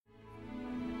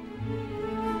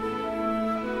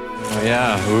Oh,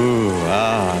 yeah.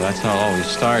 That's how it always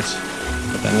starts.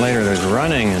 But then later there's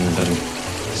running and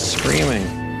screaming.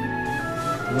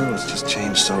 The world's just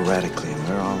changed so radically, and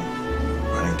we're all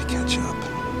running to catch up.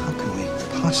 How can we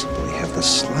possibly have the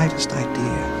slightest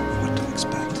idea of what to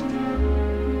expect?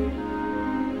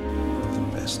 The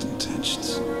best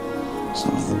intentions.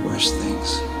 Some of the worst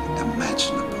things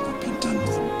imaginable have been done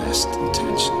with the best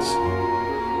intentions.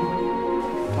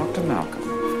 Dr. Malcolm,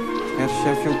 here to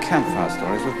share a few campfire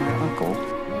stories with my uncle.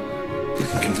 You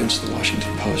can convince the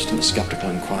Washington Post and the Skeptical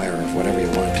Inquirer of whatever you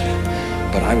want.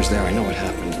 But I was there, I know what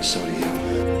happened, and so do you.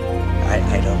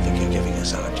 I don't think you're giving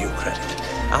us our due credit.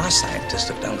 Our scientists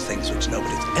have done things which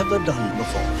nobody's ever done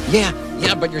before.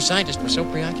 Yeah, but your scientists were so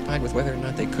preoccupied with whether or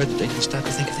not they could that they didn't stop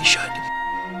to think if they should.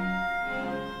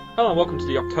 Hello and welcome to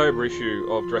the October issue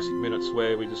of Jurassic Minutes,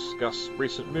 where we discuss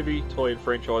recent movie, toy and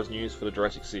franchise news for the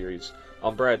Jurassic series.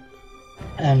 I'm Brad.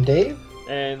 I'm Dave.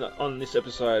 And on this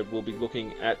episode we'll be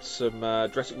looking at some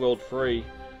Jurassic World 3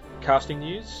 casting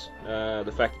news,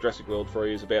 the fact that Jurassic World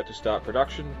 3 is about to start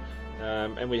production,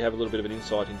 and we have a little bit of an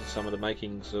insight into some of the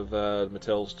makings of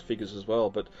Mattel's figures as well.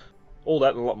 But all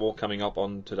that and a lot more coming up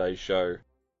on today's show.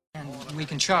 And we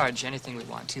can charge anything we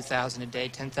want, $2,000 a day,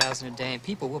 $10,000 a day, and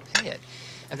people will pay it.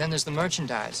 And then there's the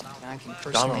merchandise. And I can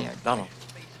personally... Donald.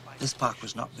 This park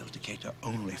was not built to cater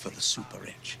only for the super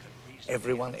rich.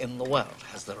 Everyone in the world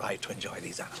has the right to enjoy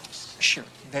these animals. Sure,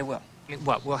 they will. I mean,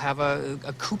 what, we'll have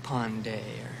a coupon day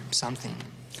or something.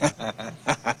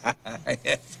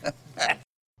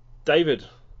 David,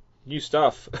 new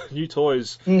stuff, new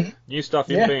toys, new stuff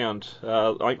inbound.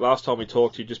 I think last time we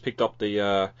talked, you just picked up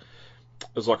the... it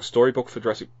was like a storybook for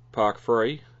Jurassic Park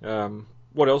 3.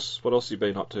 What else have you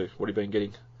been up to? What have you been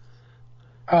getting?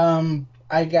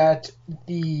 I got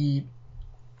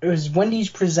it was Wendy's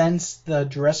Presents the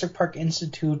Jurassic Park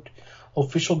Institute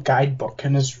official guidebook,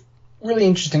 and it's really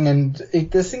interesting, and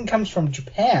this thing comes from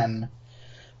Japan,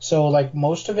 so like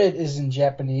most of it is in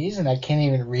Japanese, and I can't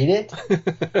even read it,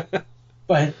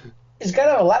 but it's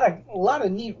got a lot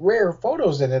of neat, rare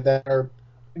photos in it that are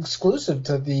exclusive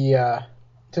to the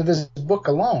to this book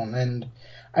alone, and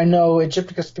I know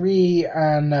Egypticus 3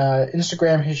 on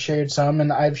Instagram has shared some,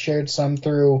 and I've shared some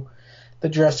through the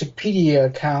Jurassicpedia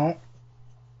account.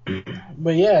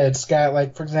 But yeah, it's got,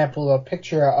 like, for example, a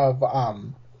picture of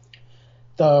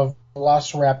the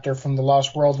Velociraptor from the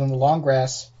Lost World in the long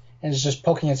grass, and it's just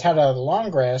poking its head out of the long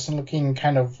grass and looking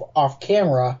kind of off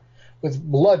camera with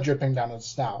blood dripping down its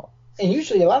snout. And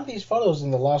usually a lot of these photos in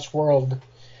the Lost World,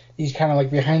 these kind of like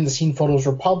behind the scene photos,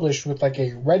 were published with like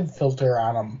a red filter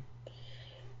on them.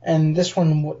 And this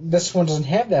one doesn't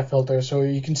have that filter, so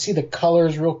you can see the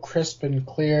colors real crisp and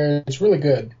clear. It's really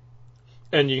good.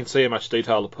 And you can see how much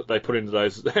detail they put into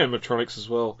those animatronics as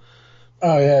well.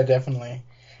 Oh yeah, definitely.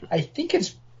 I think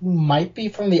it might be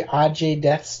from the Ajay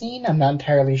death scene. I'm not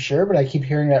entirely sure, but I keep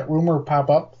hearing that rumor pop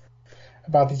up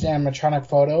about these animatronic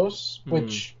photos,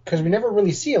 which, because we never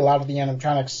really see a lot of the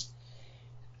animatronics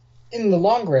in the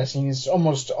long grass scene. It's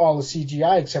almost all the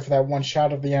CGI except for that one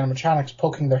shot of the animatronics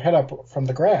poking their head up from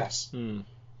the grass. You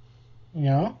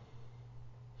know?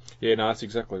 Yeah, no, that's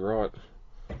exactly right.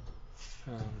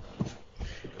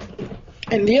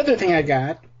 And the other thing I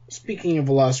got, speaking of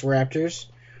Velociraptors,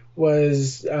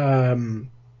 was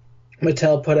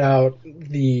Mattel put out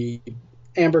the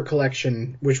Amber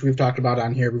Collection, which we've talked about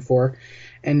on here before,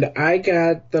 and I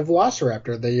got the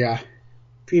Velociraptor, the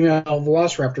female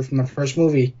Velociraptor from the first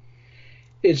movie.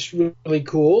 It's really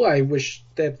cool. I wish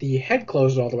that the head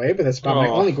closed all the way, but that's about my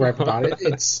only gripe about it.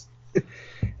 It's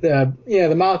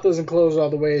the mouth doesn't close all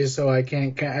the way, so I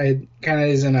can't. It kind of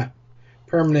is in a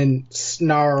permanent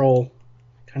snarl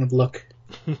kind of look.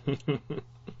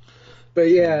 But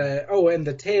yeah, and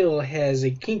the tail has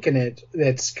a kink in it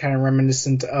that's kind of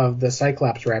reminiscent of the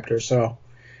Cyclops Raptor. So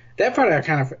that part I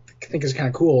kind of think is kind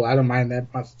of cool. I don't mind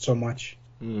that much so much.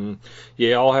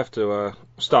 Yeah, I'll have to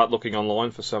start looking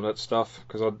online for some of that stuff,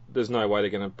 because there's no way they're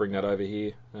going to bring that over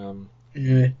here.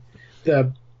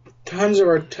 The tons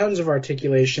of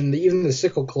articulation. Even the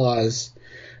sickle claws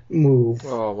move.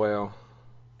 Oh wow!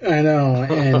 I know,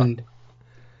 and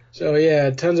so yeah,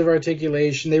 tons of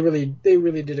articulation. They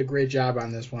really did a great job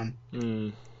on this one.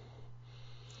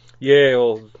 Yeah,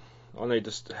 well, I need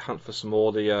to hunt for some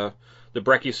more. The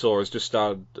Brachiosaurus just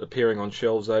started appearing on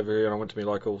shelves over here, and I went to my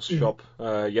local shop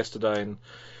yesterday, and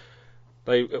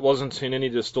it wasn't in any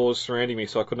of the stores surrounding me,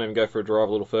 so I couldn't even go for a drive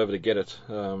a little further to get it.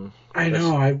 I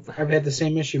know, I've had the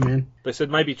same issue, man. They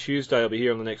said maybe Tuesday I'll be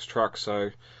here on the next truck,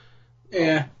 so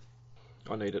yeah,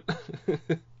 I need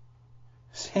it.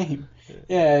 Same.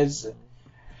 Yeah,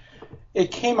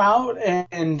 It came out,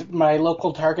 and my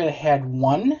local Target had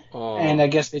one, and I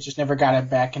guess they just never got it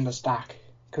back into stock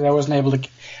because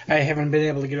I haven't been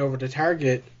able to get over to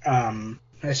Target.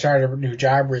 I started a new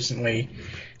job recently,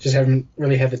 just haven't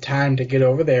really had the time to get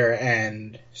over there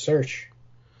and search.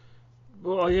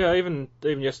 Well, yeah, even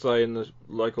yesterday in the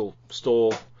local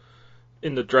store,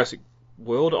 in the Jurassic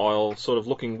World aisle, sort of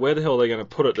looking where the hell they're going to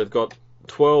put it. They've got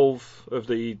 12 of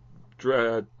the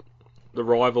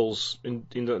rivals in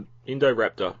the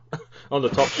Indoraptor on the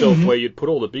top shelf where you'd put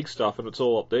all the big stuff, and it's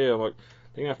all up there. I'm like,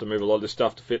 they're going to have to move a lot of this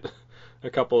stuff to fit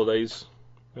a couple of these.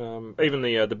 Even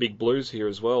the big blues here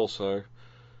as well, so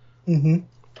yeah,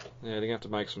 they're going to have to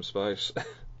make some space.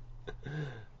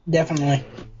 Definitely.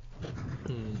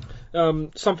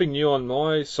 Something new on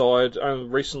my side.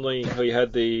 Recently, we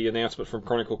had the announcement from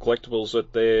Chronicle Collectibles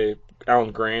that their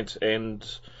Alan Grant and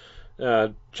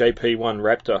JP1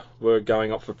 Raptor were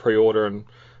going up for pre-order, and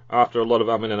after a lot of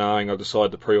umming and ahhing, I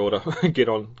decided to pre-order, get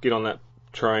on that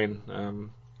train.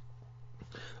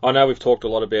 I know we've talked a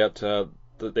lot about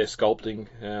their sculpting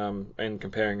and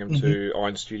comparing them to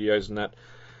Iron Studios and that.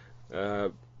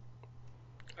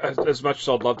 As much as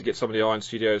I'd love to get some of the Iron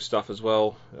Studios stuff as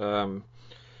well,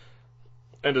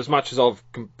 and as much as I've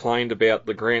complained about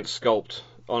the Grant sculpt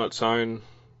on its own,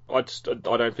 I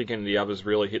don't think any of the others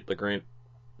really hit the Grant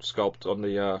sculpt on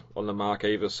the mark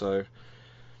either. So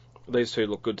these two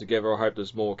look good together. I hope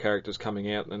there's more characters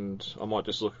coming out, and I might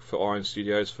just look for Iron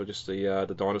Studios for just the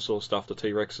dinosaur stuff, the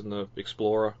T-Rex and the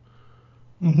Explorer,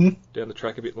 down the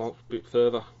track a bit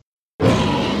further.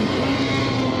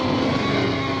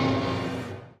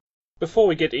 Before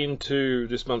we get into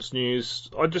this month's news,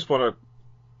 I just want to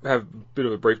have a bit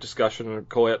of a brief discussion and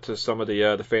call out to some of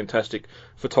the fantastic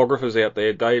photographers out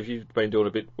there. Dave, you've been doing a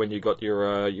bit when you got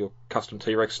your custom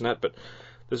T-Rex and that, but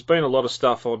there's been a lot of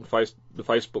stuff on the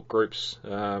Facebook groups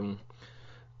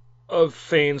of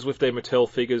fans with their Mattel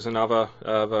figures and other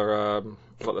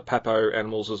like the Papo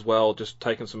animals as well, just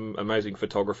taking some amazing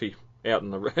photography out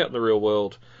in the real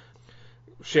world.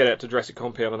 Shout out to Jurassic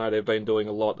Compound. I know they've been doing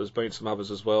a lot. There's been some others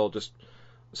as well. Just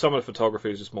some of the photography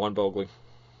is just mind-boggling.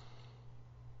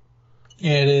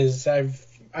 Yeah, it is.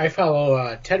 I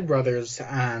follow Ted Brothers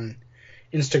on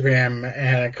Instagram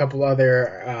and a couple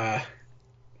other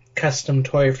custom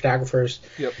toy photographers.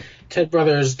 Yep. Ted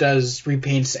Brothers does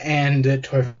repaints and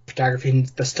toy photography.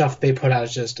 The stuff they put out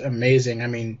is just amazing. I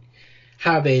mean,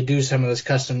 how they do some of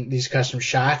these custom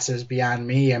shots is beyond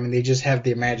me. I mean, they just have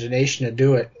the imagination to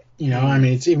do it. You know, I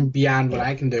mean, it's even beyond what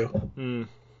I can do.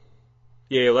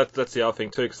 Yeah, that's the other thing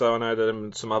too, because I know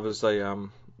that some others they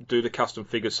do the custom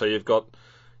figures. So you've got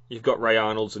Ray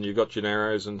Arnolds and you've got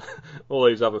Gennaros and all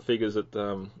these other figures that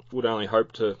would only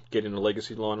hope to get in the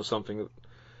Legacy line or something.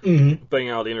 Being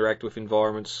able to interact with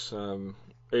environments,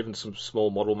 even some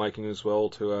small model making as well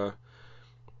to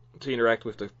interact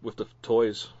with the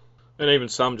toys. And even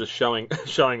some just showing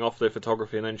off their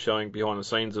photography and then showing behind the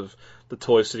scenes of the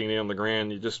toys sitting there on the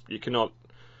ground. You cannot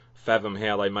fathom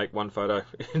how they make one photo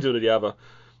into the other.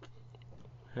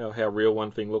 How real one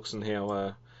thing looks and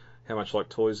how much like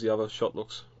toys the other shot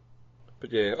looks.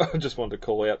 But yeah, I just wanted to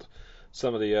call out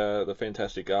some of the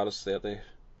fantastic artists out there.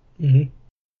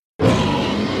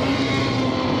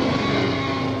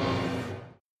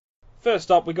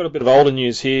 First up, we've got a bit of older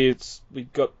news here.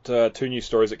 We've got two news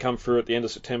stories that come through at the end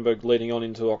of September, leading on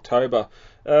into October.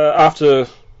 After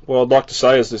what I'd like to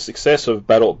say is the success of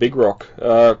Battle at Big Rock,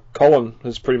 Colin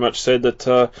has pretty much said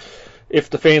that if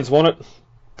the fans want it,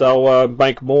 they'll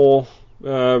make more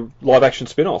live-action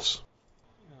spin-offs.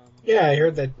 Yeah, I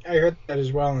heard that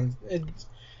as well, and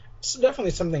it's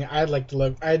definitely something I'd like to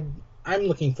look. I'm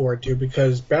looking forward to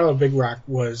because Battle of Big Rock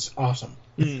was awesome.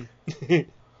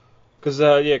 Because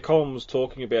Colin was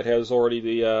talking about how there's already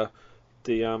the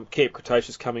Camp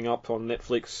Cretaceous coming up on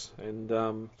Netflix,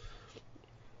 and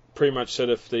pretty much said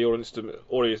if the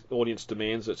audience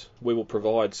demands it, we will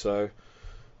provide. So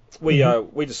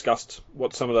we discussed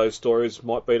what some of those stories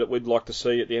might be that we'd like to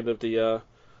see at the end of the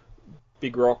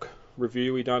Big Rock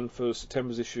review we done for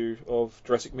September's issue of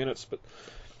Jurassic Minutes. But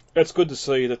it's good to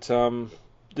see that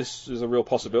this is a real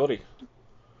possibility.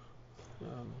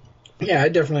 Yeah,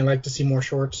 I'd definitely like to see more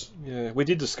shorts. Yeah, we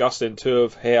did discuss then too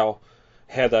of how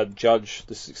they'd judge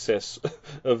the success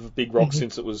of Big Rock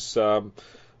since it was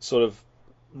sort of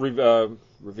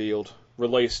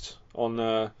released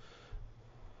on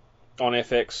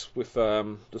FX with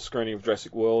the screening of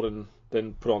Jurassic World and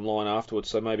then put online afterwards.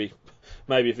 So maybe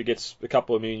if it gets a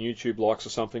couple of million YouTube likes or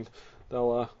something,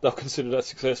 they'll consider that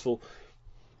successful.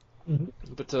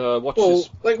 But watch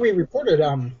this. Like we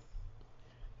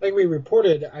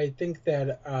reported, I think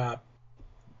that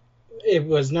it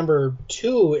was number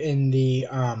 2 in the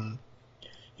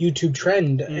YouTube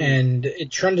trend, and it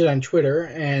trended on Twitter,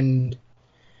 and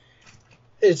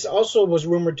it also was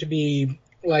rumored to be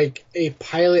like a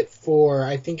pilot for,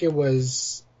 I think it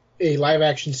was a live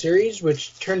action series,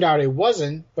 which turned out it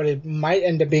wasn't, but it might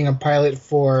end up being a pilot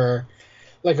for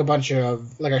like a bunch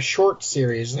of, like a short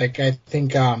series, like I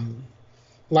think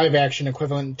live action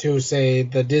equivalent to, say,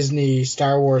 the Disney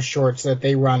Star Wars shorts that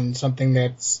they run, something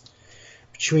that's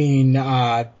between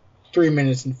 3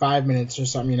 minutes and 5 minutes or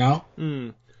something, you know?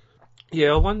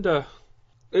 Yeah, I wonder.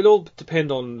 It all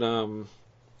depend on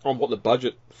what the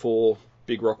budget for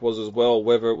Big Rock was as well,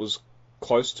 whether it was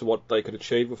close to what they could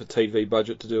achieve with a TV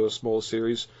budget to do a smaller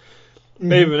series.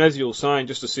 Even as you were saying,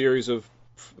 just a series of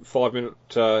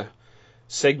 5-minute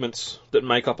segments that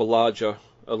make up a larger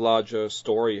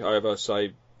story over,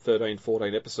 say, 13,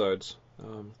 14 episodes.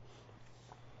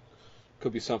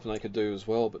 Could be something they could do as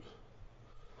well, but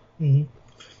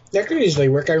that could easily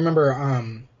work. I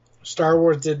remember Star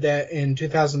Wars did that in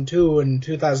 2002 and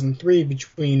 2003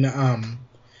 between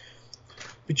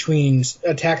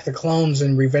Attack the Clones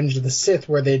and Revenge of the Sith,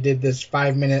 where they did this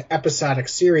 5-minute episodic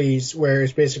series where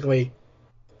it's basically,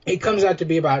 it comes out to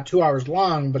be about 2 hours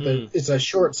long, but it's a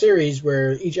short series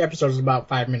where each episode is about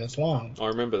 5 minutes long. I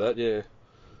remember that, yeah.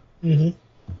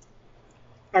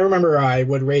 I remember I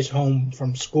would race home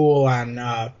from school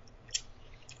on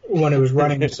when it was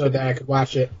running so that I could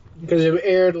watch it, because it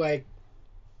aired like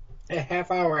a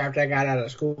half hour after I got out of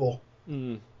school.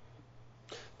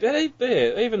 Yeah,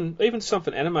 even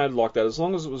something animated like that, as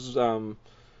long as it was not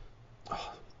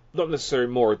necessarily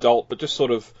more adult, but just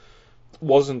sort of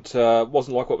wasn't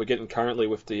like what we're getting currently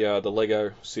with the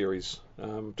Lego series.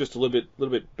 Just a little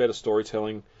bit better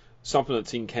storytelling, something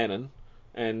that's in canon,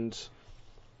 and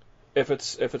if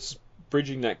it's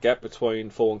bridging that gap between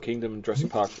Fallen Kingdom and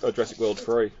Jurassic World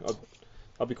 3,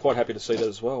 I'd be quite happy to see that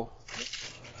as well.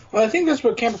 Well, I think that's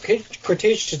what Camp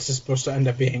Cretaceous is supposed to end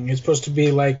up being. It's supposed to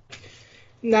be like,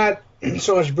 not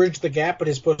so much bridge the gap, but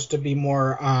it's supposed to be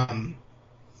more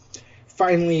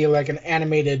finally like an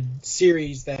animated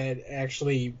series that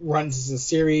actually runs as a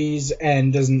series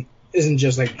and isn't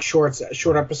just like short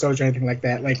episodes or anything like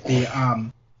that, like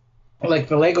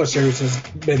the Lego series has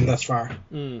been thus far.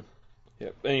 Yeah.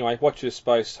 Anyway, watch this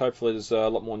space. Hopefully there's a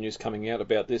lot more news coming out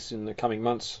about this in the coming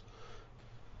months.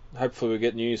 Hopefully we'll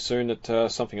get news soon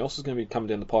that something else is going to be coming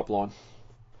down the pipeline.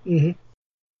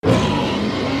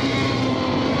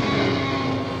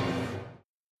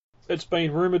 It's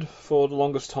been rumoured for the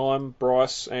longest time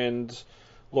Bryce and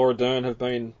Laura Dern have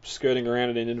been skirting around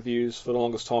it in interviews for the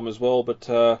longest time as well,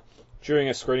 but during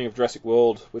a screening of Jurassic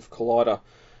World with Collider,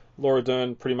 Laura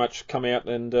Dern pretty much come out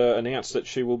and announced that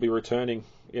she will be returning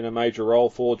in a major role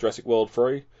for Jurassic World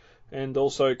 3, and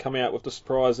also come out with the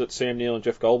surprise that Sam Neill and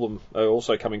Jeff Goldblum are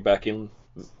also coming back in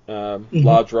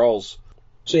large roles.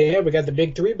 So yeah, we got the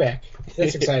big three back.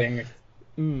 That's exciting.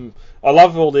 I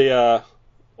love all the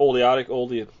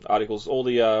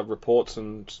reports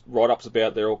and write-ups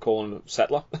about they're all calling it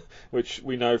Sattler, which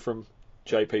we know from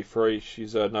JP3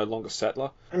 she's no longer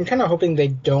Sattler. I'm kind of hoping they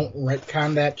don't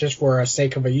retcon that just for the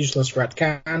sake of a useless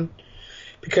retcon,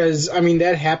 because I mean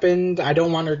that happened. I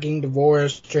don't want her getting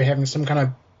divorced or having some kind of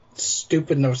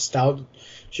stupid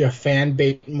nostalgia fan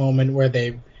bait moment where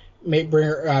they make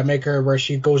her where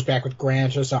she goes back with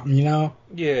Grant or something, you know?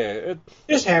 Yeah.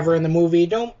 Just have her in the movie.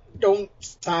 Don't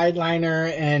sideline her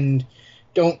and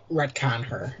don't retcon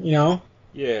her, you know?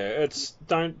 Yeah, it's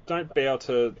don't bow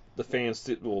to the fans.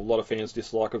 A lot of fans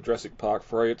dislike of Jurassic Park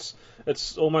 3.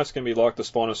 It's almost going to be like the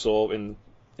Spinosaur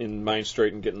in Main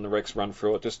Street and getting the Rex run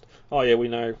through it. Just, oh yeah, we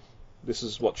know this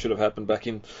is what should have happened back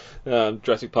in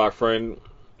Jurassic Park 3. And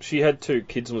she had 2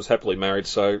 kids and was happily married,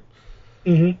 so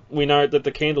we know that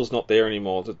the candle's not there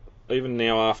anymore. That even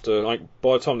now, after, like,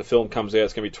 by the time the film comes out,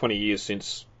 it's going to be 20 years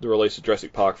since the release of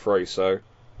Jurassic Park 3. So,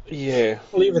 yeah.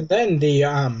 Well, even then,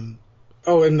 in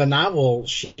the novel,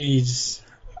 she's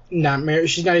not married.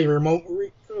 She's not even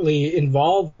remotely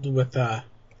involved with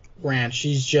Grant.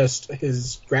 She's just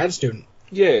his grad student.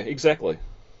 Yeah, exactly.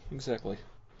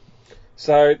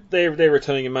 So they're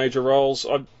returning in major roles.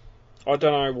 I don't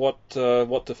know what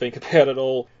to think about it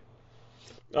all.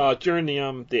 During the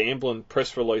Amblin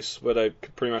press release, where they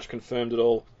pretty much confirmed it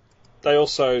all, they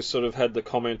also sort of had the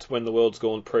comment, when the world's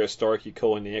gone prehistoric, you're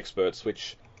calling the experts,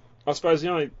 which I suppose the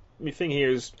only thing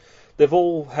here is they've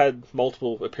all had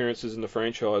multiple appearances in the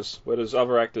franchise, where there's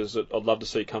other actors that I'd love to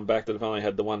see come back that have only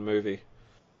had the one movie.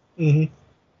 I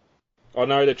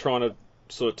know they're trying to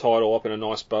sort of tie it all up in a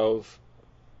nice bow of,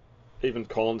 even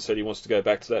Colin said he wants to go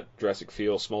back to that Jurassic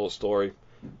feel, smaller story,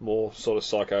 more sort of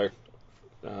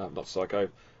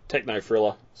techno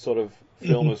thriller sort of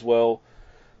film as well.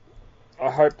 I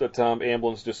hope that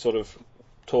Amblin's just sort of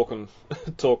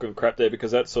talking crap there,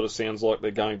 because that sort of sounds like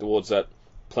they're going towards that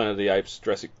Planet of the Apes,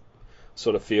 Jurassic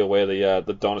sort of feel, where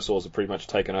the dinosaurs are pretty much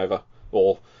taken over,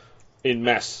 or in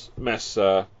mass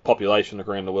population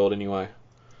around the world anyway.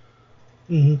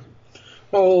 Mm-hmm.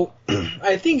 Well,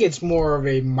 I think it's more of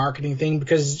a marketing thing,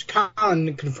 because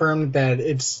Colin confirmed that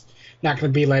it's not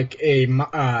going to be like a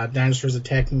dinosaurs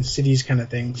attacking cities kind of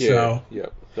thing. Yeah, so yeah,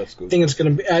 that's good.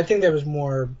 I think that was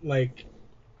more like,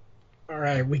 all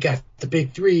right, we got the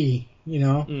big three, you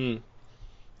know.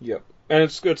 Yep, and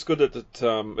it's good that it's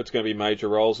going to be major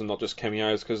roles and not just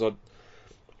cameos, because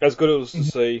as good as it was to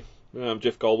see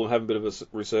Jeff Goldblum have a bit of a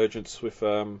resurgence with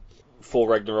Thor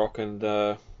Ragnarok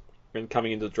and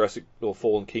coming into Jurassic or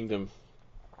Fallen Kingdom,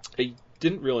 he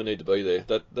didn't really need to be there.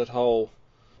 That whole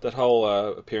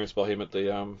appearance by him at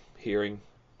the hearing.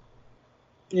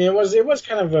 Yeah, it was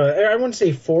kind of I wouldn't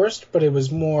say forced, but it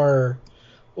was more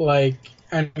like,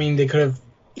 I mean, they could have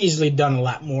easily done a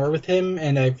lot more with him,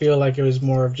 and I feel like it was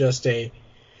more of just a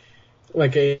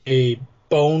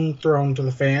bone thrown to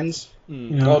the fans.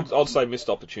 You know? I'd say missed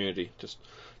opportunity. Just,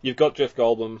 you've got Jeff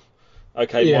Goldblum.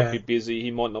 Okay, he might be busy.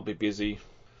 He might not be busy.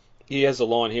 He has a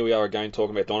line. Here we are again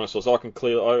talking about dinosaurs. I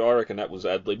reckon that was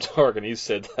ad-libbed. I reckon he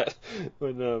said that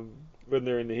when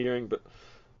they're in the hearing. But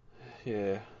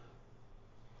yeah,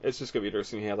 it's just gonna be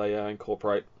interesting how they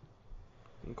incorporate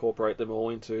them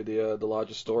all into the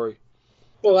larger story.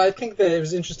 Well, I think that it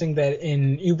was interesting that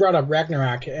you brought up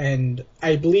Ragnarok, and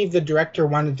I believe the director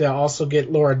wanted to also get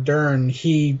Laura Dern.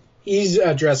 He's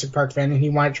a Jurassic Park fan, and he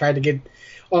wanted to try to get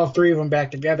all three of them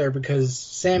back together, because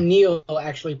Sam Neill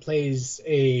actually plays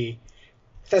a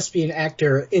thespian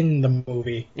actor in the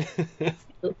movie.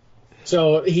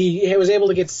 So he was able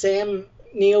to get Sam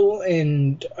Neill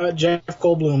and Jeff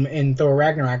Goldblum in Thor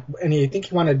Ragnarok, and I think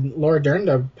he wanted Laura Dern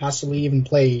to possibly even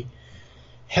play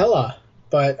Hela,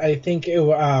 but I think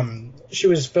she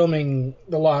was filming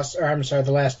The Last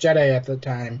Jedi at the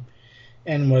time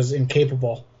and was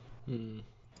incapable.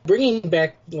 Bringing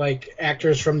back like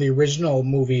actors from the original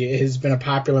movie has been a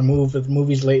popular move with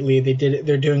movies lately.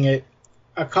 They're doing it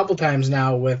a couple times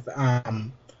now with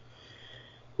The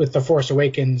Force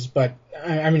Awakens, but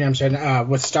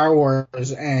with Star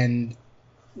Wars, and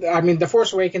I mean The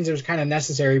Force Awakens, it was kind of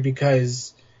necessary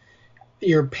because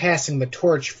you're passing the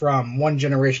torch from one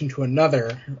generation to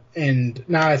another, and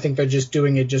now I think they're just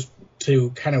doing it just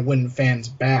to kind of win fans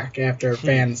back after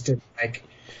fans didn't like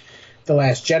The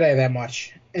Last Jedi that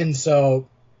much. And so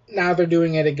now they're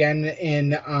doing it again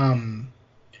in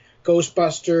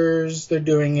Ghostbusters. They're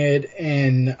doing it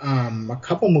in a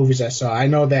couple movies I saw. I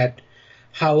know that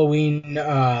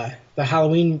the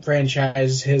Halloween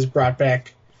franchise has brought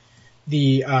back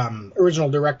the original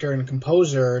director and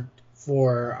composer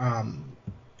for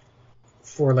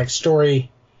like story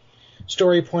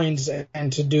points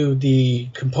and to do the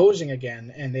composing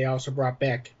again. And they also brought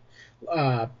back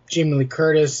Jamie Lee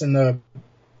Curtis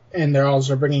and they're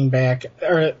also bringing back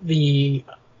the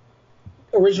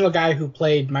original guy who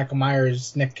played Michael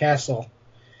Myers, Nick Castle.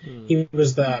 He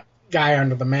was the guy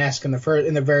under the mask in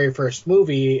the very first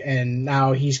movie, and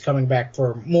now he's coming back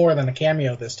for more than a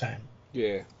cameo this time.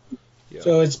 Yeah.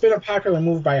 So it's been a popular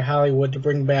move by Hollywood to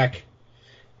bring back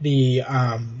the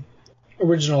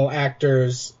original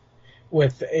actors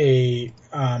with a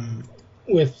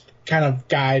with kind of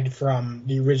guide from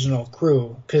the original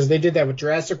crew, because they did that with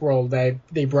Jurassic World.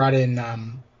 They brought in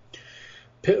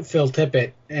Phil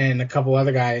Tippett and a couple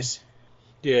other guys.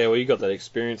 Yeah, well, you got that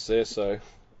experience there, so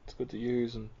it's good to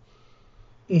use. And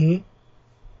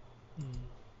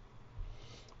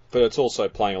but it's also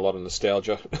playing a lot of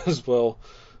nostalgia as well.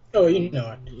 Oh, you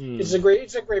know it. It's a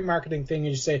great marketing thing.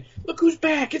 You just say, "Look who's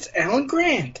back! It's Alan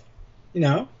Grant." You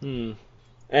know.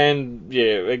 And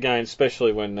yeah, again,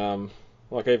 especially when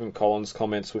like even Colin's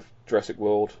comments with Jurassic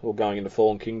World or going into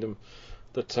Fallen Kingdom,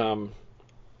 that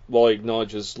while he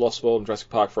acknowledges Lost World and Jurassic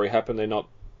Park 3 happened, they're not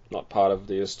part of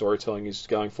the storytelling he's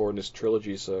going for in this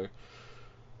trilogy. So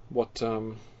what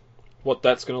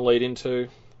that's going to lead into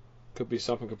could be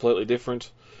something completely different.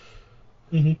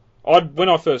 When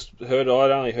I first heard it,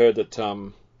 I'd only heard that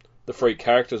the three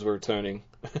characters were returning,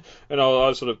 and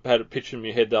I sort of had a picture in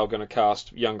my head they were going to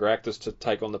cast younger actors to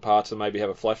take on the parts and maybe have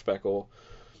a flashback or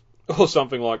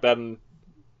something like that, and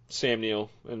Sam Neill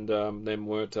and them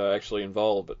weren't actually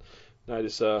involved. But no,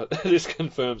 this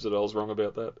confirms that I was wrong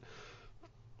about that.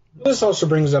 This also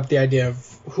brings up the idea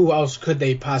of who else could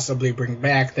they possibly bring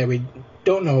back that we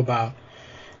don't know about.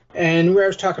 And I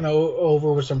was talking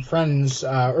over with some friends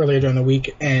earlier during the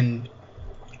week, and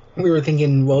we were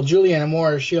thinking, well, Julianne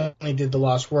Moore, she only did The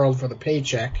Lost World for the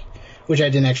paycheck, which I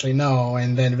didn't actually know.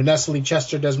 And then Vanessa Lee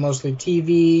Chester does mostly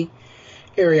TV.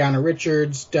 Ariana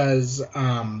Richards does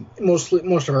most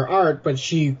of her art, but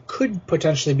she could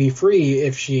potentially be free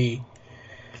if she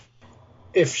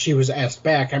was asked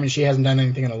back. I mean, she hasn't done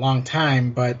anything in a long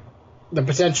time, but the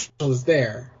potential is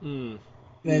there.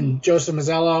 Then Joseph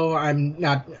Mazzello, I'm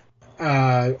not.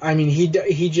 I mean,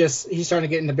 he's starting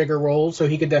to get into bigger roles, so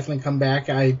he could definitely come back.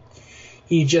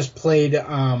 He just played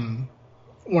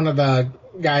one of the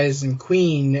guys in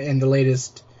Queen in the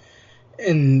latest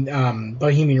in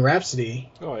Bohemian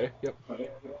Rhapsody. Oh yeah, yep.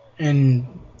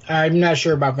 And I'm not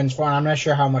sure about Vince Vaughn. I'm not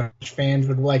sure how much fans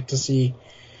would like to see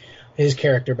his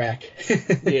character back.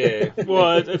 Yeah,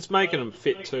 well, it's making them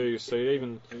fit too. So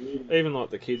even like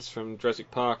the kids from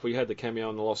Jurassic Park, we had the cameo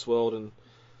in The Lost World, and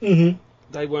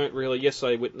they weren't really. Yes,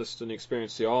 they witnessed and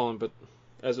experienced the island, but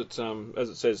as it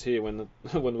says here, when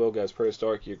the world goes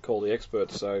prehistoric, you call the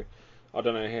experts. So I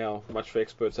don't know how much for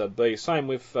experts that'd be. Same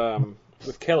with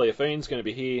Kelly. If Ian's going to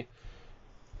be here,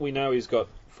 we know he's got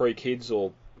 3 kids,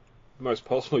 or most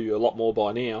possibly a lot more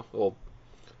by now, or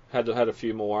had a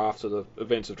few more after the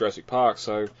events of Jurassic Park.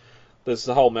 So there's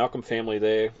the whole Malcolm family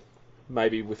there,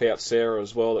 maybe without Sarah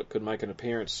as well, that could make an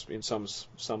appearance in some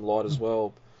light as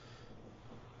well.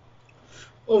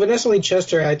 Well, Vanessa Lee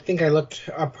Chester, I think I looked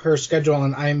up her schedule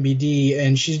on IMDb,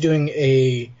 and she's doing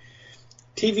a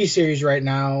TV series right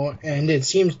now, and it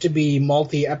seems to be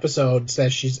multi-episodes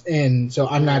that she's in, so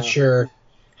I'm not sure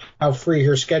how free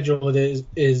her schedule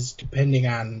is depending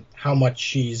on how much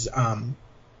she's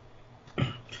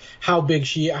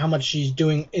how much she's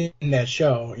doing in that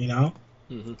show, you know?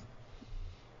 Mm-hmm.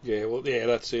 Yeah, well, yeah,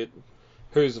 that's it.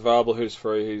 Who's available, who's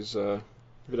free, who's who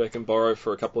they can borrow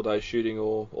for a couple of days shooting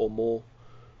or more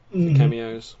for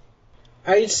cameos.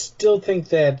 I still think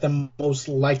that the most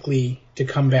likely to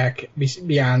come back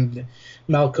beyond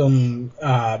Malcolm,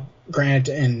 Grant,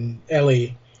 and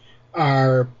Ellie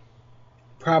are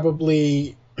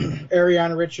probably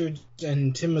Ariana Richards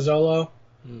and Tim Mazzolo,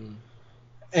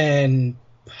 and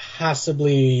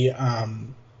possibly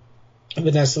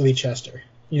Vanessa Lee Chester.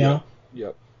 You know?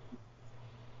 Yep.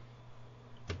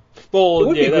 Well, it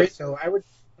would be great, though. I would.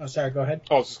 Oh, sorry. Go ahead.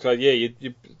 I was just going, yeah,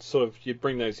 you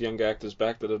bring those younger actors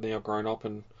back that have now grown up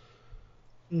and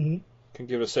can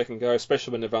give it a second go,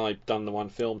 especially when they've only done the one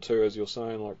film too, as you're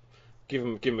saying. Like, give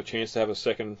them a chance to have a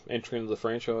second entry into the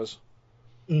franchise,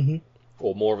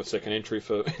 or more of a second entry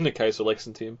for in the case of Lex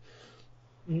and Tim.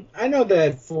 I know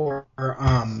that for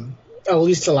at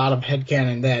least a lot of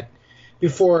headcanon that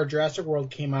before Jurassic World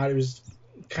came out, it was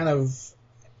kind of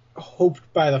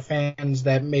hoped by the fans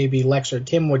that maybe Lex or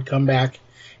Tim would come back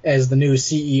as the new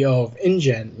CEO of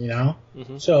InGen, you know?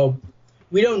 So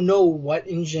we don't know what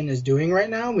InGen is doing right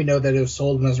now. We know that it was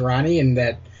sold to Masrani and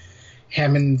that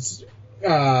Hammond's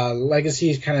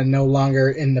legacy is kind of no longer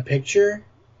in the picture,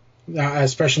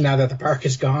 especially now that the park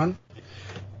is gone.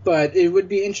 But it would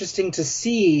be interesting to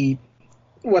see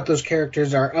what those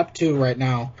characters are up to right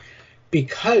now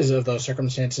because of those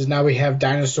circumstances. Now we have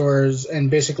dinosaurs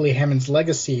and basically Hammond's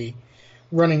legacy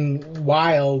running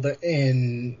wild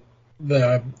in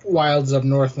the wilds of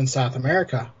North and South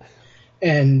America.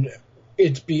 And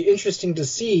it'd be interesting to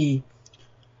see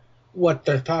what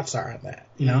their thoughts are on that,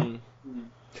 you know?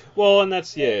 Well, and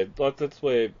that's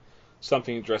where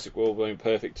something in Jurassic World being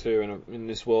perfect too, and in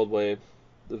this world where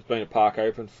there's been a park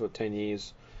open for 10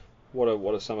 years, what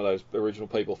are some of those original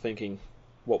people thinking?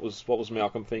 What was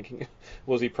Malcolm thinking?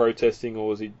 Was he protesting,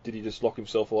 or did he just lock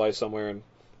himself away somewhere and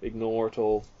ignore it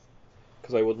all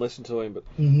because they wouldn't listen to him? But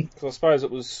cause I suppose it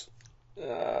was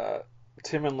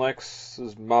Tim and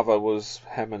Lex's mother was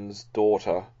Hammond's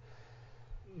daughter.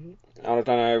 I don't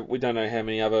know. We don't know how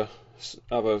many other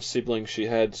siblings she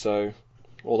had. So,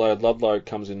 although Ludlow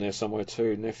comes in there somewhere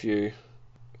too,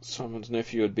 someone's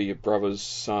nephew would be your brother's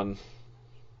son.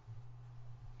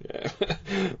 Yeah,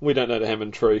 we don't know the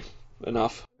Hammond tree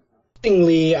enough.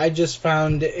 Interestingly, I just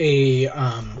found a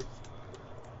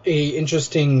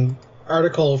interesting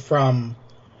article from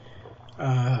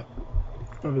what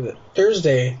was it,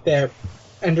 Thursday, that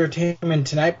Entertainment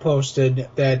Tonight posted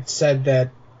that said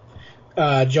that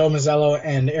Joe Mazzello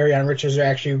and Ariana Richards are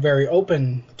actually very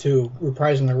open to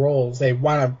reprising their roles. They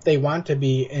want to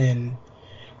be in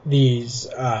these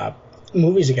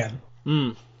movies again.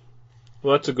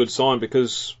 Well, that's a good sign,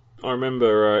 because I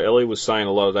remember Ellie was saying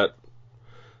a lot of that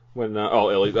when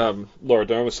Laura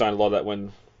Dern was saying a lot of that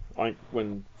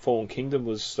when Fallen Kingdom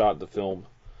was starting to film.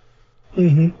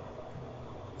 I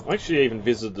think she even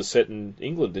visited the set in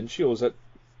England, didn't she? Or was that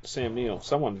Sam Neill?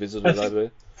 Someone visited over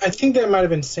there. I think that might have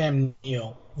been Sam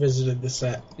Neill visited the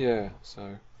set. Yeah,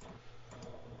 so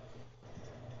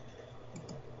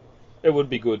it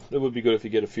would be good. It would be good if you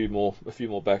get a few more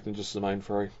back than just the main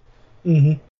three.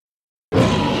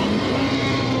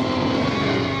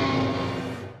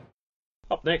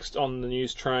 Up next on the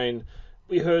news train,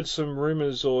 we heard some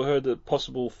rumours or heard that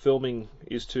possible filming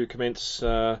is to commence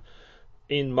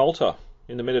in Malta,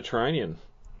 in the Mediterranean.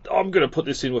 I'm going to put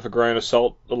this in with a grain of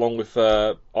salt, along with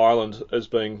Ireland as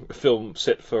being a film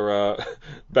set for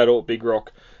Battle at Big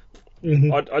Rock.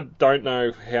 Mm-hmm. I don't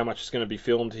know how much is going to be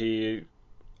filmed here.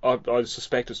 I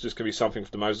suspect it's just going to be something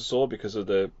for the Mosasaur because of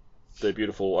the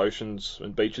beautiful oceans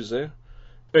and beaches there.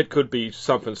 It could be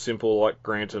something simple like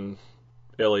Grant and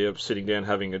Ellie are sitting down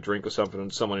having a drink or something,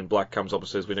 and someone in black comes up and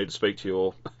says, "We need to speak to you,"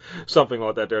 or something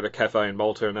like that. They're at a cafe in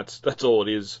Malta, and that's all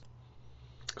it is.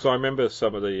 So I remember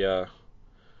some of the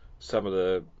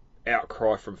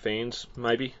outcry from fans,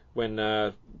 maybe, when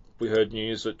we heard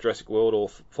news that Jurassic World or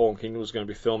Fallen Kingdom was going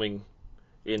to be filming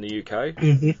in the UK,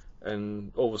 Mm-hmm.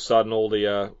 and all of a sudden all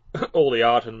the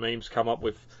art and memes come up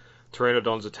with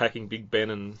pteranodons attacking Big Ben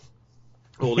and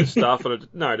all this stuff, and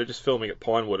they're just filming at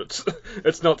Pinewood.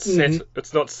 It's not set. Mm-hmm.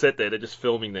 It's not set there. They're just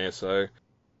filming there. So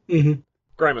Mm-hmm.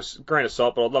 grain of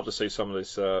salt, but I'd love to see some of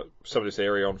this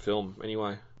area on film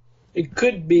anyway. It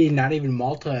could be not even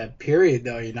Malta, period,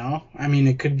 though, you know? I mean,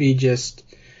 it could be just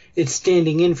it's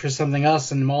standing in for something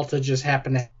else, and Malta just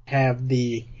happened to have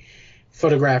the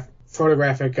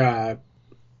photographic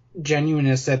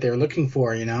genuineness that they're looking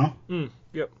for, you know?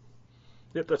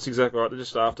 Yep, that's exactly right. They're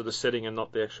just after the setting and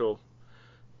not the actual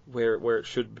where it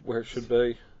should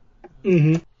be.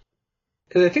 Mm-hmm.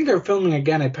 Because I think they're filming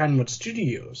again at Pinewood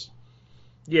Studios.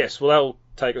 Yes, well, that'll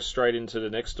take us straight into the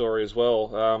next story as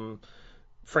well.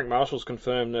 Frank Marshall's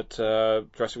confirmed that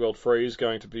Jurassic World 3 is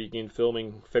going to begin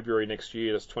filming February next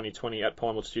year. That's 2020 at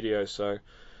Pinewood Studios. So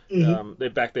they're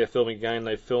back there filming again.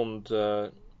 They filmed, I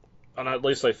know at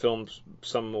least they filmed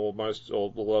some or most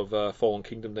or all of Fallen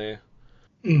Kingdom there.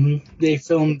 Mm-hmm. They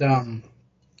filmed,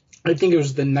 I think it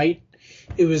was the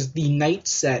night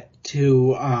set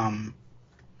to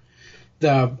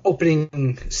the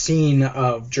opening scene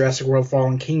of Jurassic World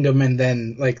Fallen Kingdom, and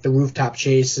then like the rooftop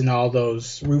chase and all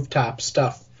those rooftop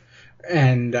stuff,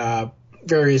 and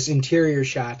various interior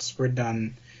shots were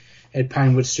done at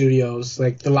Pinewood Studios.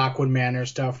 Like the Lockwood Manor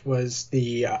stuff was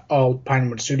the all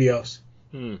Pinewood Studios.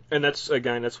 And that's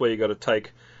where you got to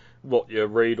take what you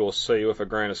read or see with a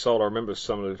grain of salt. I remember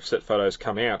some of the set photos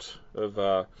come out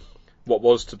of what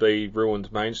was to be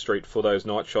ruined Main Street for those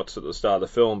night shots at the start of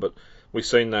the film, but we've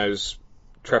seen those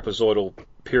trapezoidal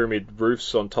pyramid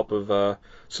roofs on top of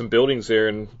some buildings there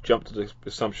and jumped to the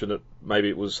assumption that maybe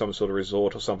it was some sort of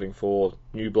resort or something for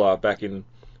Nublar back in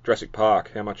Jurassic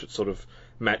Park. How much it sort of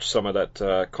matched some of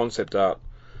that concept art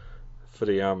for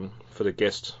the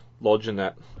guest lodge and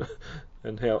that,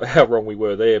 and how wrong we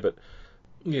were there. But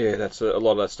yeah, that's a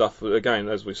lot of that stuff. Again,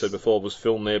 as we said before, was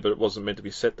filmed there, but it wasn't meant to be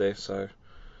set there. So,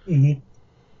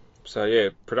 So yeah,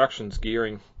 production's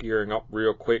gearing up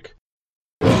real quick.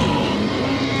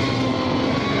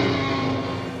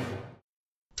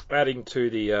 Adding to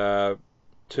the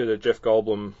Jeff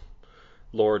Goldblum,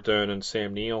 Laura Dern, and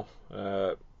Sam Neill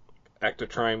actor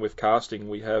train with casting,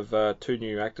 we have two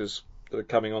new actors that are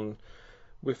coming on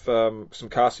with some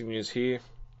casting news here.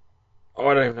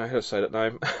 I don't even know how to say that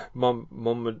name.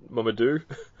 Mamadou.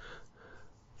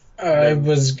 It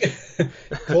was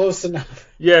close enough.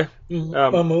 Yeah.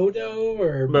 Mamudo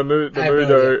or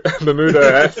Mamudo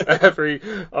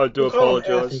Afri. I do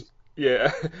apologise.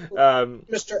 Yeah.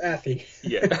 Mr. Affy.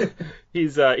 Yeah.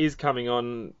 He's coming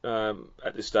on.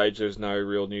 At this stage, there's no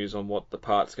real news on what the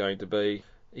part's going to be.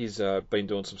 He's been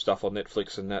doing some stuff on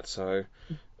Netflix and that. So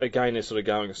again, they're sort of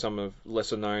going with some of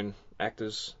lesser known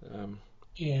actors.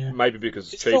 Yeah. Maybe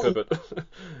because it's cheaper, but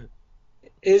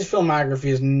his filmography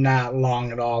is not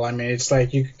long at all. I mean, it's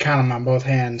like you can count them on both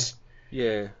hands.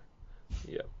 Yeah.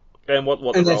 And what and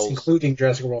the that's roles, including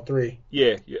Jurassic World 3.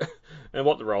 Yeah. And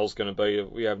what the role's going to be,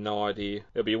 we have no idea.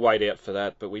 There'll be a wait out for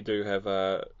that, but we do have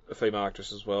a female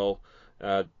actress as well,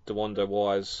 DeWanda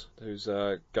Wise, who's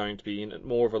going to be in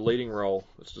more of a leading role,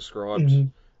 it's described. Mm-hmm.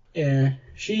 Yeah,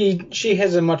 she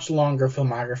has a much longer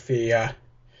filmography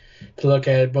to look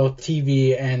at, both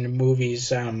TV and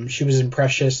movies. She was in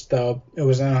Precious, though it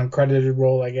was an uncredited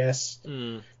role, I guess.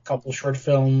 A couple short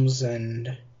films and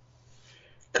a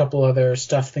couple other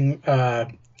stuff. It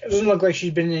doesn't look like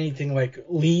she's been in anything like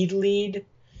lead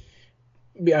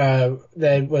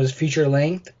that was feature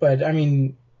length, but I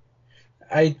mean,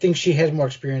 I think she has more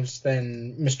experience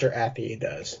than Mr. Affy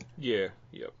does. Yeah.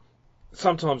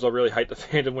 Sometimes I really hate the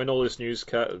fandom when all this news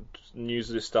of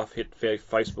this stuff hit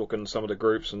Facebook and some of the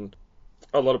groups, and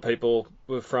a lot of people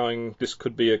were throwing this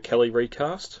could be a Kelly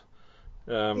recast.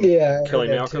 Kelly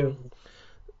Malcolm. Too.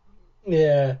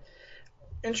 Yeah.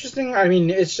 Interesting. I mean,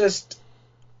 it's just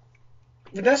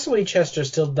Vanessa Lee Chester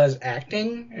still does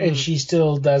acting, and she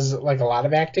still does like a lot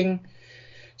of acting.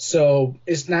 So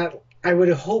it's not. I would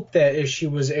hope that if she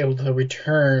was able to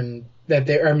return, that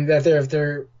if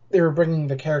they were bringing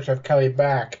the character of Kelly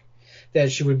back,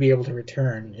 that she would be able to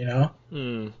return. You know.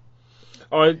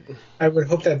 I would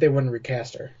hope that they wouldn't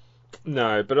recast her.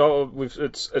 No, but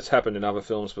it's happened in other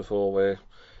films before where,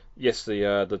 yes,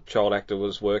 the child actor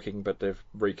was working, but they've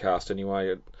recast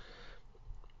anyway.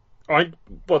 Of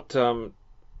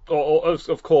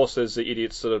course, there's the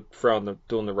idiots that are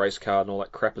doing the race card and all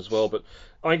that crap as well. But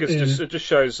I think it just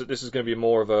shows that this is going to be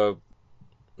more of a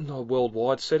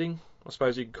worldwide setting, I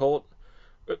suppose you could call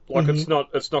it. Like it's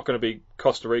not going to be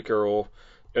Costa Rica or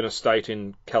an estate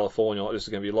in California. Like, this is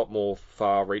going to be a lot more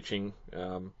far-reaching.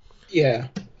 Yeah,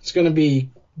 it's going to be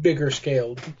bigger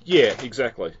scaled. Yeah,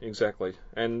 exactly.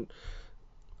 And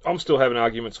I'm still having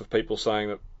arguments with people saying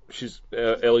that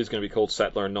Ellie's going to be called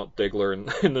Sattler and not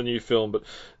Degler in the new film. But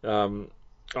I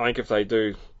think if they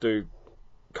do,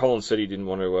 Colin said he didn't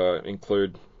want to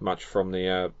include much from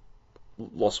the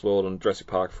Lost World and Jurassic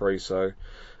Park 3, so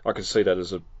I could see that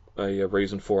as a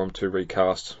reason for him to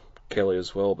recast Kelly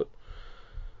as well. But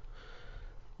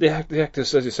the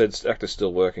actor's, as you said, the actor's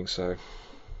still working, so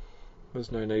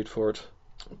there's no need for it.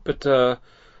 But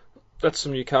that's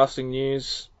some new casting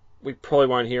news. We probably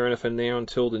won't hear anything now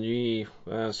until the new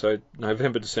year. So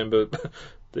November, December,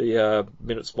 the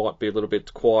minutes might be a little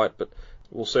bit quiet, but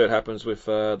we'll see what happens with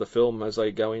the film as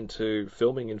they go into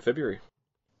filming in February.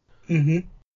 Mm-hmm.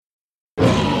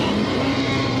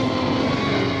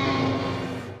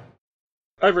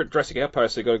 Over at Jurassic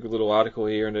Outpost, they got a good little article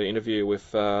here and an interview with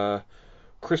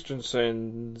Christian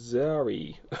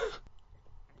Sanzari,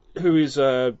 who is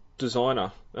a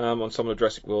designer on some of the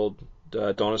Jurassic World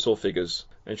dinosaur figures,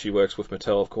 and she works with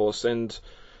Mattel, of course. And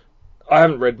I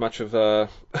haven't read much of the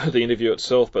interview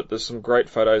itself, but there's some great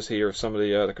photos here of some of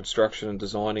the construction and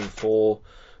designing for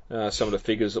some of the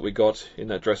figures that we got in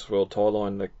that Jurassic World toy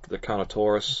line, the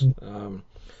Carnotaurus,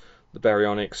 the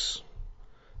Baryonyx,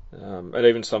 and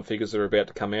even some figures that are about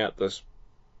to come out, the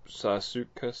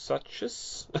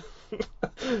Sarcosuchus.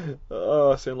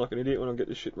 Oh, I sound like an idiot when I get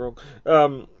this shit wrong.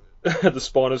 The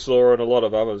Spinosaur and a lot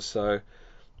of others, so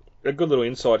a good little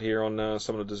insight here on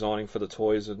some of the designing for the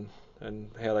toys and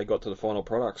how they got to the final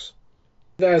products.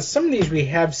 Some of these we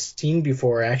have seen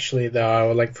before, actually,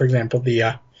 though. Like, for example,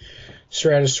 the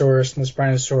Ceratosaurus and the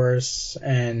Spinosaurus,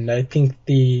 and I think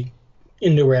the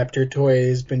Indoraptor toy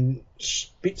has been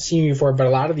seen before, but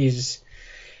a lot of these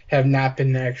have not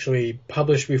been actually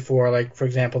published before, like, for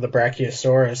example, the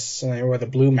Brachiosaurus or the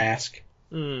Blue Mask.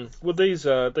 Would these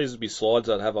would be slides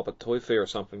I'd have up at Toy Fair or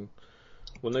something?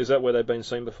 Is that where they've been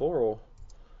seen before, or?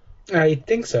 I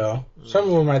think so. Some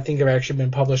of them I think have actually been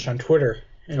published on Twitter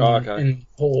in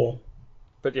whole.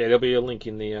 But yeah, there'll be a link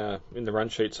in the run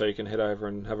sheet so you can head over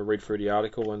and have a read through the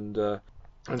article and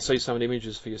see some of the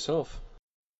images for yourself.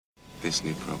 This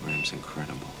new program's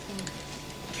incredible.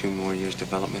 A few more years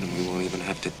development and we won't even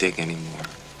have to dig anymore.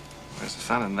 Where's the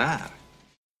fun in that?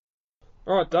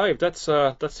 All right, Dave. That's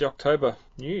the October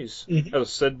news. Mm-hmm. As I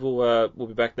said, we'll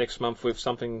be back next month with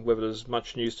something, whether there's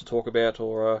much news to talk about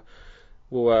or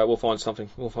we'll find something.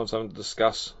 We'll find something to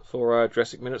discuss for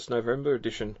Jurassic Minutes November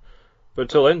edition. But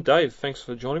until then, Dave, thanks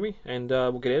for joining me, and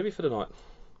we'll get out of here for tonight.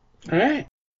 All right.